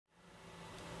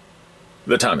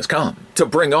The time has come to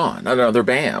bring on another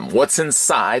BAM. What's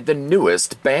inside the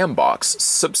newest BAM box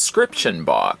subscription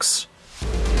box?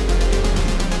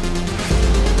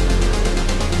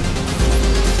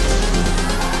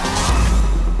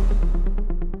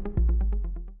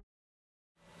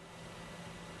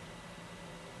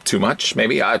 Too much,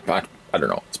 maybe? I don't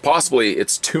know.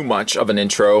 It's too much of an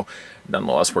intro.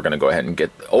 Nonetheless, we're going to go ahead and get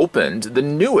opened the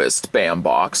newest BAM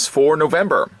box for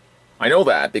November. I know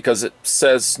that because it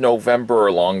says November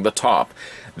along the top.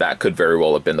 That could very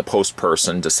well have been the post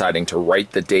person deciding to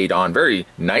write the date on very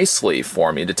nicely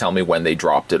for me to tell me when they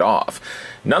dropped it off.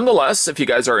 Nonetheless, if you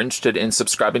guys are interested in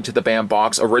subscribing to the BAM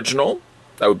box original,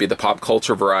 that would be the pop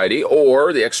culture variety,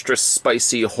 or the extra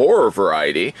spicy horror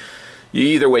variety,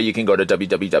 either way you can go to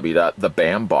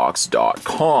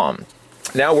www.thebambox.com.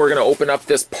 Now we're going to open up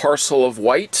this parcel of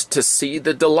white to see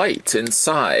the delight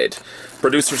inside.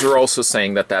 Producers are also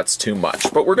saying that that's too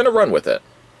much, but we're going to run with it.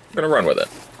 We're going to run with it.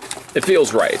 It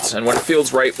feels right, and when it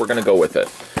feels right, we're going to go with it.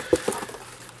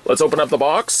 Let's open up the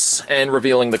box and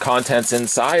revealing the contents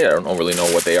inside. I don't really know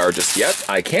what they are just yet.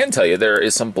 I can tell you there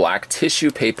is some black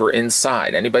tissue paper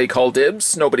inside. Anybody call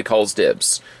dibs? Nobody calls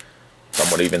dibs.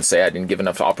 Some would even say I didn't give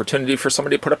enough opportunity for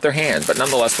somebody to put up their hand, but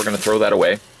nonetheless, we're going to throw that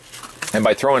away. And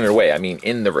by throwing it away, I mean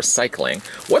in the recycling.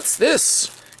 What's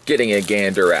this? Getting a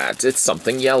gander at. It's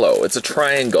something yellow. It's a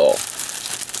triangle.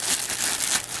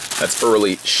 That's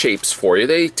early shapes for you.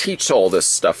 They teach all this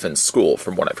stuff in school,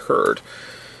 from what I've heard.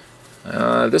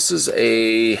 This is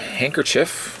a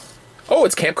handkerchief. Oh,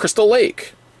 it's Camp Crystal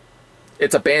Lake.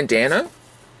 It's a bandana.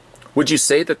 Would you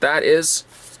say that that is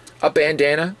a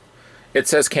bandana? It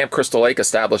says Camp Crystal Lake,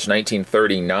 established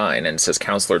 1939, and it says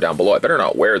counselor down below. I better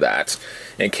not wear that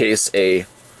in case a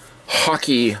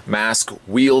hockey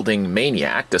mask-wielding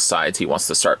maniac decides he wants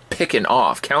to start picking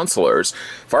off counselors.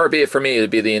 Far be it for me to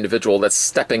be the individual that's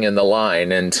stepping in the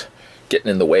line and getting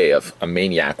in the way of a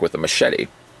maniac with a machete.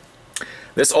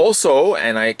 This also,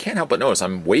 and I can't help but notice,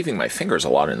 I'm waving my fingers a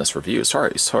lot in this review.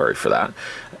 Sorry for that.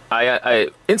 I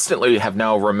instantly have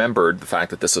now remembered the fact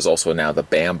that this is also now the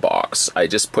BAM box. I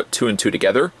just put 2 and 2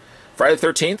 together. Friday the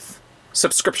 13th,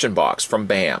 subscription box from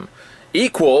BAM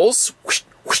equals whoosh,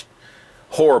 whoosh,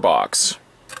 horror box.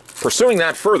 Pursuing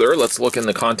that further, let's look in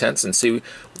the contents and see.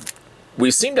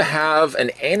 We seem to have an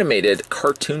animated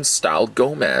cartoon-style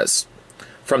Gomez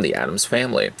from the Addams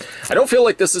Family. I don't feel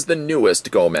like this is the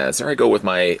newest Gomez. There I go with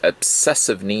my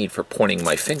obsessive need for pointing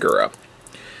my finger up.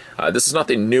 This is not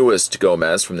the newest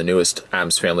Gomez from the newest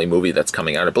Addams Family movie that's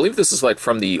coming out. I believe this is like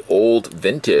from the old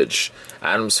vintage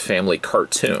Addams Family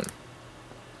cartoon.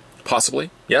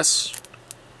 Possibly. Yes.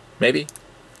 Maybe.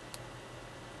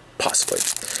 Possibly.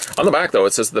 On the back, though,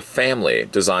 it says The Family,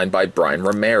 designed by Brian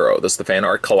Romero. This is the fan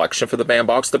art collection for the BAM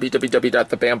box,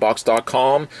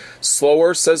 www.thebambox.com.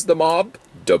 Slower, says the mob,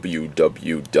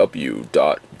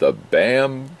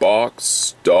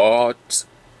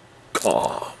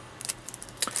 www.thebambox.com.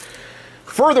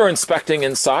 Further inspecting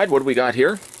inside, what do we got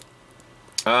here?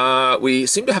 We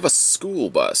seem to have a school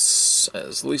bus.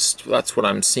 At least that's what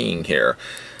I'm seeing here.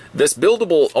 This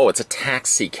buildable, oh, it's a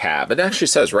taxi cab. It actually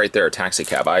says right there, taxi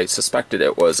cab. I suspected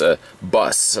it was a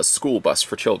bus, a school bus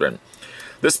for children.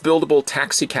 This buildable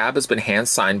taxi cab has been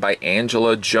hand-signed by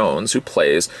Angela Jones, who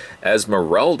plays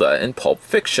Esmeralda in Pulp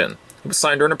Fiction. It was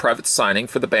signed during a private signing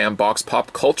for the BAM box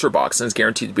pop culture box and is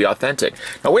guaranteed to be authentic.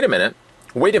 Now, wait a minute.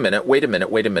 Wait a minute, wait a minute,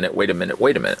 wait a minute, wait a minute,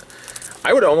 wait a minute.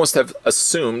 I would almost have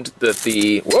assumed that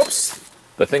the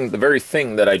very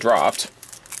thing that I dropped,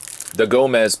 the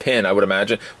Gomez pin, I would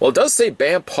imagine. Well, it does say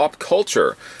BAM Pop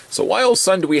Culture. So why all of a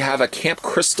sudden do we have a Camp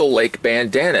Crystal Lake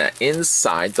bandana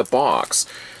inside the box?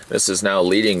 This is now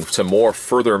leading to more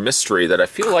further mystery that I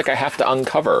feel like I have to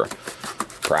uncover.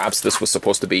 Perhaps this was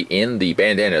supposed to be in the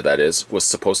bandana, that is, was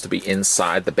supposed to be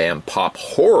inside the BAM Pop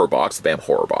Horror box, the BAM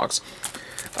Horror box.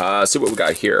 See what we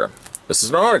got here. This is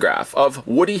an autograph of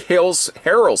Woody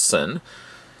Harrelson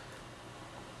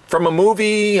from a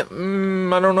movie, I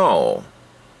don't know.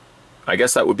 I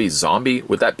guess that would be Zombie.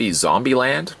 Would that be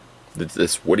Zombieland?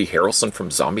 This Woody Harrelson from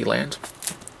Zombieland?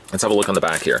 Let's have a look on the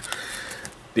back here.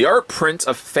 The art print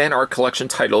of fan art collection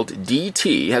titled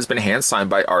DT has been hand-signed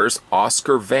by artist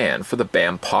Oscar Van for the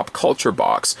BAM Pop Culture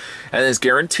box and is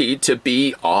guaranteed to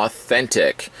be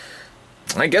authentic.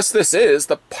 I guess this is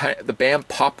the BAM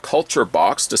Pop Culture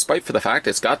box, despite for the fact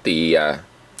it's got the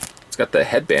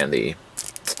headband, the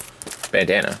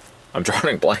bandana. I'm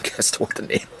drawing a blank as to what the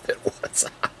name of it was.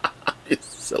 You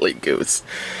silly goose.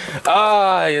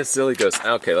 Ah, you silly goose.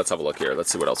 Okay, let's have a look here.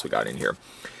 Let's see what else we got in here.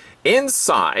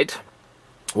 Inside,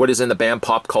 what is in the BAM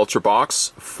Pop Culture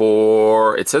box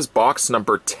for, it says box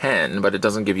number 10, but it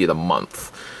doesn't give you the month.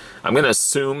 I'm going to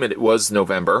assume it was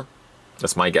November.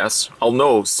 That's my guess. I'll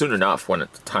know soon enough when the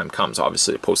time comes,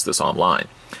 obviously, to post this online.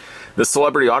 The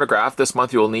celebrity autograph. This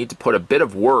month you will need to put a bit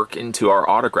of work into our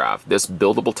autograph. This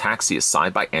buildable taxi is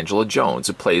signed by Angela Jones,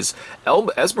 who plays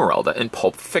Esmeralda in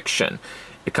Pulp Fiction.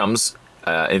 It comes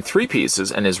in 3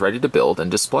 pieces and is ready to build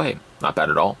and display. Not bad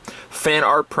at all. Fan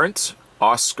art print.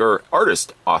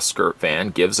 Artist Oscar Van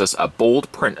gives us a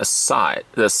bold print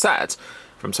the set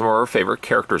from some of our favorite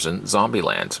characters in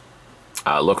Zombieland.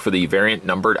 Look for the variant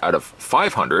numbered out of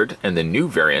 500 and the new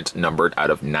variant numbered out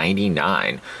of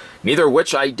 99. Neither of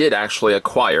which I did actually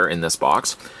acquire in this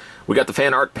box. We got the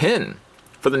fan art pin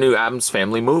for the new Addams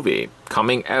Family movie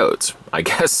coming out. I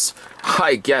guess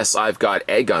I've got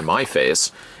egg on my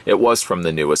face. It was from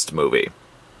the newest movie.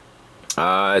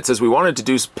 It says we wanted to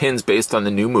do pins based on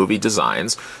the new movie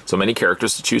designs, so many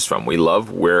characters to choose from. We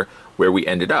love where we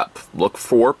ended up. Look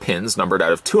for pins numbered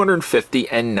out of 250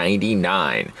 and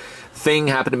 99. Thing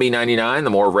happened to be 99, the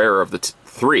more rare of the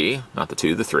 3, not the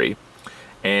 2, the 3.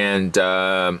 And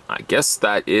I guess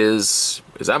that is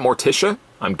that Morticia?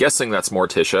 I'm guessing that's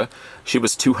Morticia. She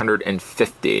was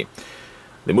 250.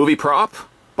 The movie prop,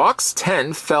 box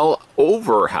 10 fell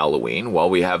over Halloween, while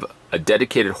we have a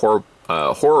dedicated horror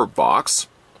box.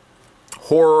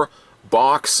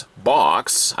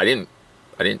 I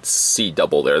didn't see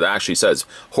double there. That actually says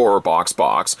horror box.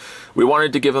 We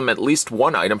wanted to give them at least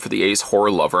one item for the A's horror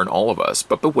lover in all of us,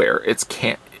 but beware,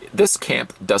 this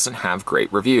camp doesn't have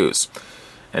great reviews.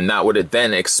 And that would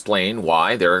then explain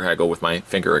why, there I go with my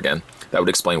finger again, that would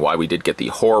explain why we did get the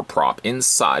horror prop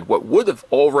inside what would have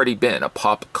already been a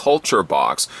pop culture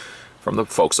box from the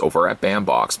folks over at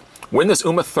Bambox. Win this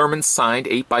Uma Thurman signed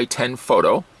 8x10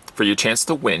 photo. For your chance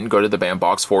to win, go to the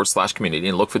Bambox/community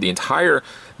and look for the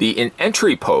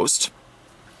entry post.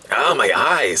 Oh, my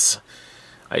eyes.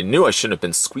 I knew I shouldn't have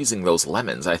been squeezing those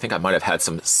lemons. I think I might have had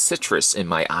some citrus in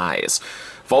my eyes.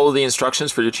 Follow the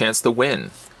instructions for your chance to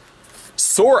win.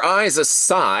 Sore eyes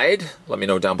aside, let me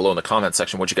know down below in the comment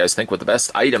section what you guys think with the best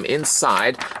item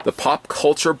inside the pop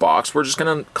culture box. We're just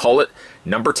going to call it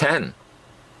number 10.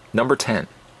 Number 10.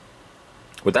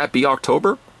 Would that be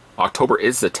October? October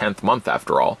is the 10th month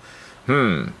after all.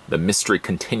 The mystery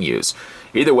continues.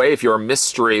 Either way, if your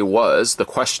mystery was, the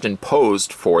question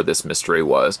posed for this mystery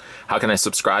was, how can I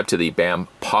subscribe to the BAM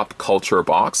Pop Culture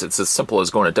Box? It's as simple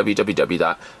as going to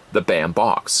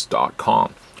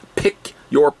www.thebambox.com. Pick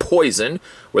your poison,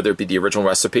 whether it be the original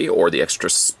recipe or the extra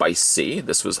spicy.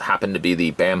 This happened to be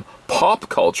the BAM Pop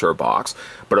Culture Box,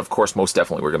 but of course, most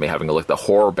definitely we're going to be having a look at the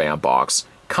Horror BAM Box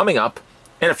coming up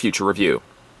in a future review.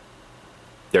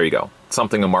 There you go.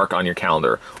 Something to mark on your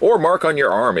calendar, or mark on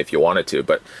your arm if you wanted to,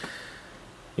 but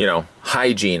you know,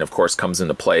 hygiene, of course, comes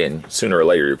into play, and sooner or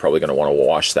later you're probably going to want to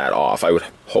wash that off. I would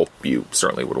hope you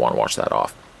certainly would want to wash that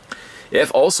off.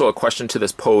 If also a question to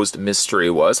this posed mystery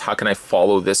was, how can I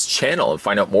follow this channel and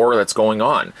find out more that's going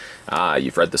on?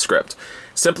 You've read the script.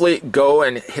 Simply go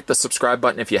and hit the subscribe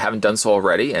button if you haven't done so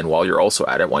already, and while you're also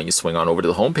at it, why don't you swing on over to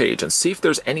the homepage and see if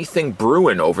there's anything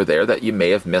brewing over there that you may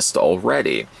have missed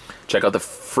already. Check out the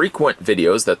frequent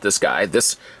videos that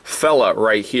this fella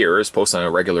right here is posting on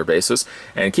a regular basis,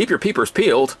 and keep your peepers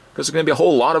peeled, because there's going to be a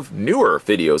whole lot of newer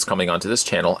videos coming onto this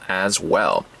channel as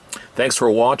well. Thanks for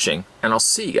watching, and I'll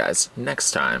see you guys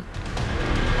next time.